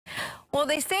Well,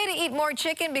 they say to eat more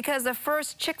chicken because the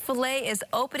first Chick-fil-A is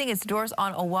opening its doors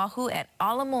on Oahu at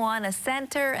Ala Moana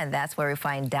Center. And that's where we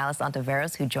find Dallas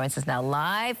Ontiveros, who joins us now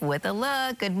live with a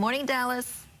look. Good morning,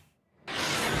 Dallas.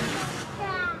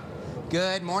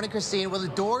 Good morning, Christine. Well, the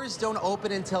doors don't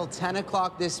open until 10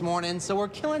 o'clock this morning, so we're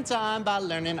killing time by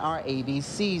learning our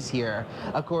ABCs here.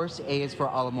 Of course, A is for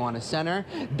Ala Moana Center,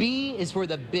 B is for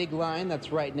the big line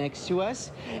that's right next to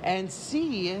us, and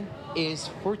C is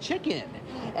for chicken.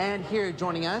 And here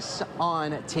joining us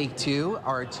on Take Two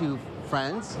are two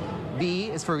friends. B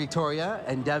is for Victoria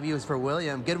and W is for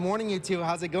William. Good morning, you two.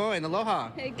 How's it going?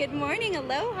 Aloha. Good morning.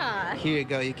 Aloha. Here you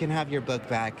go. You can have your book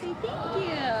back. Thank you.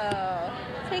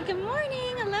 Say good morning.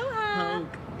 Aloha.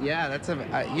 Yeah, that's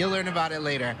you'll learn about it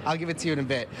later. I'll give it to you in a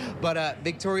bit. But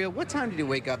Victoria, what time did you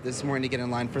wake up this morning to get in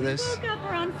line for this? We woke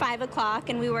up around 5 o'clock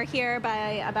and we were here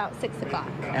by about 6 o'clock.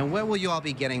 And what will you all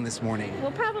be getting this morning?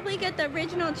 We'll probably get the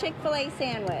original Chick-fil-A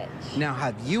sandwich. Now,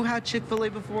 have you had Chick-fil-A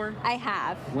before? I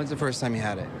have. When's the first time you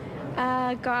had it?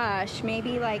 Gosh,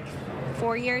 maybe like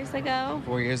 4 years ago.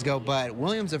 4 years ago, but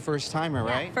William's a first timer,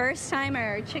 right? Yeah, first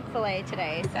timer Chick-fil-A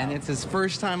today. So. And it's his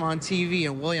first time on TV.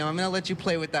 And William, I'm gonna let you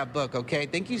play with that book, okay?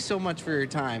 Thank you so much for your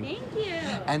time. Thank you.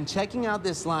 And checking out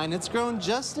this line, it's grown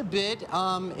just a bit.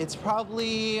 It's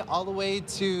probably all the way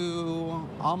to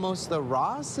almost the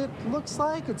Ross, it looks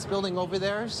like. It's building over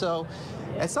there. So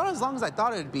it's not as long as I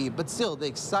thought it would be, but still, the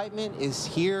excitement is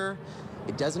here.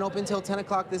 It doesn't open until 10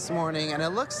 o'clock this morning, and it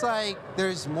looks like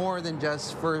there's more than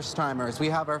just first-timers. We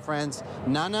have our friends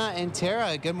Nana and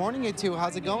Tara. Good morning, you two.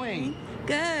 How's it going?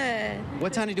 Good.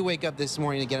 What time did you wake up this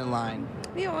morning to get in line?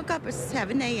 We woke up at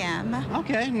 7 a.m.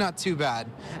 Okay, not too bad.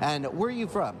 And where are you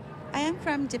from? I am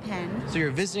from Japan. So you're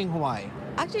visiting Hawaii?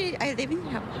 Actually, I live in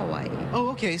Hawaii. Oh,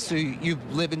 okay. So you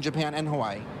live in Japan and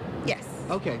Hawaii? Yes.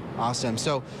 Okay, awesome.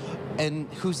 So,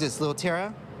 and who's this, little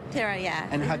Tara? Tara, yeah.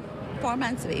 And 4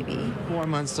 months baby. 4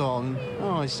 months old.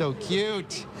 Oh, so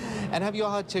cute. And have you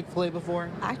all had Chick-fil-A before?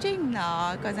 Actually,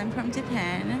 no, because I'm from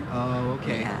Japan. Oh,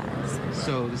 okay. Yes.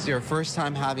 So this is your first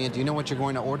time having it. Do you know what you're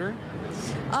going to order?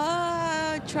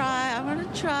 I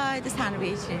want to try the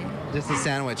sandwich. Just a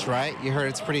sandwich, right? You heard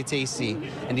it's pretty tasty.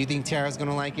 And do you think Tara's going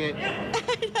to like it? Yeah,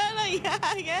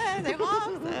 I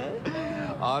hope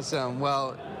so. Awesome.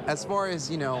 Well, as far as,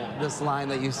 this line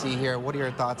that you see here, what are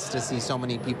your thoughts to see so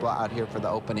many people out here for the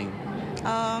opening?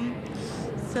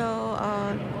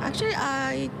 Actually,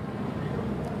 I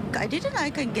didn't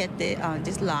like get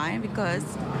this line because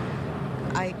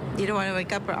I didn't want to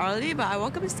wake up early, but I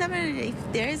woke up at 7. If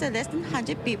there is less than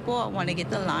 100 people, I want to get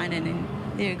the line, and then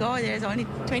there you go. There's only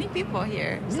 20 people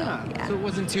here. So, yeah. So it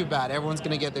wasn't too bad. Everyone's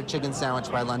going to get their chicken sandwich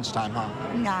by lunchtime, huh?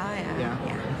 Yeah.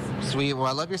 Sweet. Well,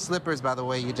 I love your slippers, by the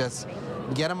way. You just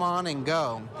get them on and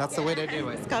go. That's the way to do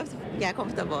it. It's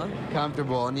comfortable.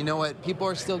 Comfortable. And you know what? People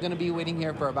are still going to be waiting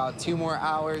here for about 2 more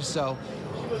hours, so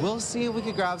we'll see if we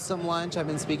could grab some lunch. I've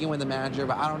been speaking with the manager,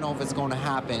 but I don't know if it's going to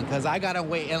happen because I got to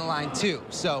wait in line too.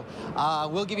 So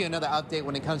we'll give you another update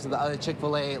when it comes to the other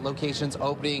Chick-fil-A locations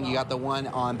opening. You got the one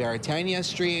on Baratania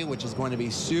Street, which is going to be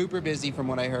super busy from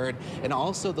what I heard, and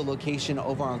also the location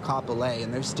over on Kapolei.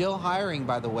 And they're still hiring,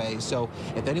 by the way. So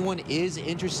if anyone is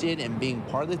interested in being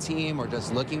part of the team or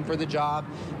just looking for the job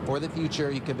for the future,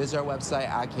 you can visit our website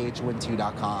at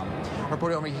KH12.com.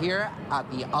 Reporting over here at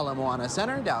the Ala Moana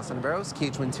Center, Dallas Ontiveros,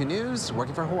 KH12 News,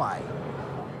 working for Hawaii.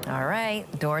 All right,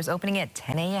 doors opening at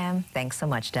 10 a.m. Thanks so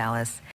much, Dallas.